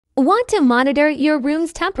Want to monitor your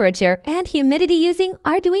room's temperature and humidity using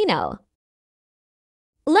Arduino?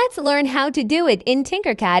 Let's learn how to do it in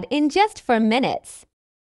Tinkercad in just 4 minutes.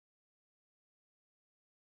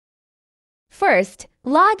 First,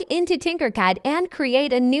 log into Tinkercad and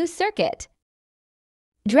create a new circuit.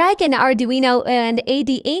 Drag an Arduino and a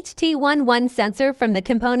DHT11 sensor from the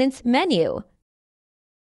Components menu.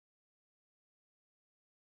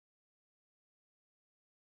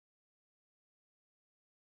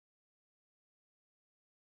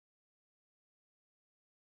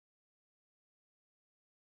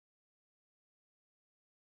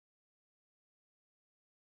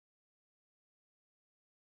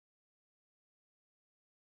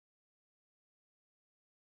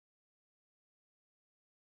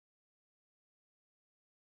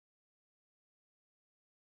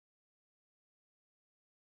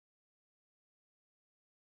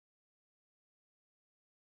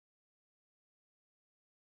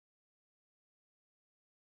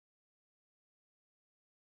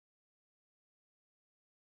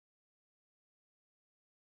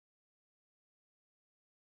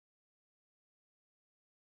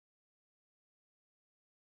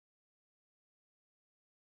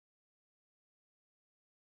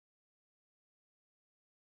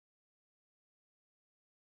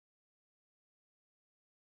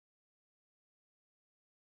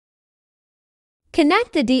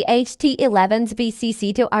 Connect the DHT11's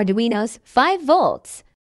VCC to Arduino's 5 volts,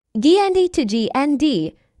 GND to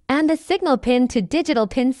GND, and the signal pin to digital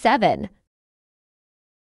pin 7.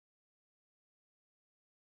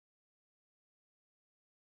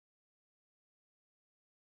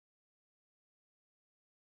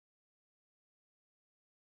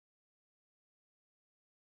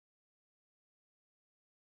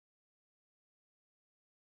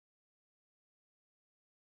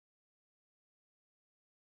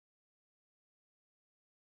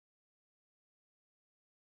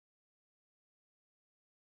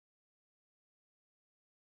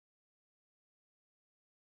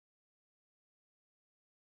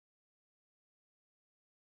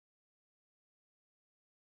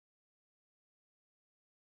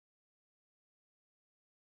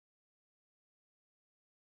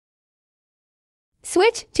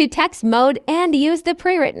 Switch to text mode and use the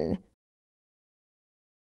pre-written.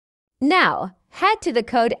 Now, head to the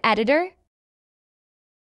code editor,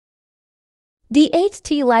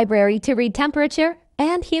 DHT library to read temperature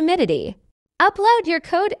and humidity. Upload your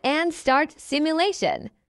code and start simulation.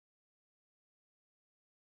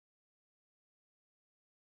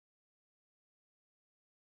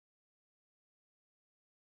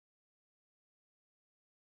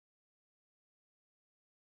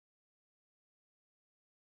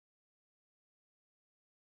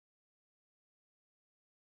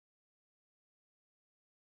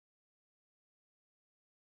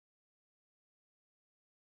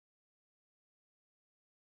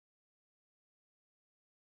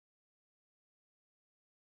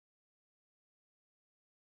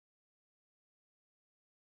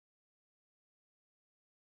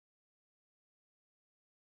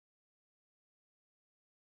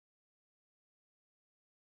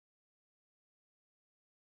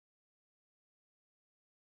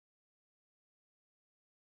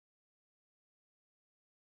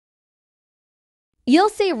 You'll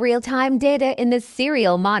see real-time data in the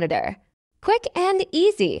serial monitor. Quick and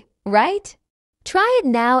easy, right? Try it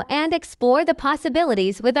now and explore the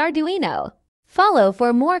possibilities with Arduino. Follow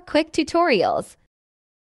for more quick tutorials.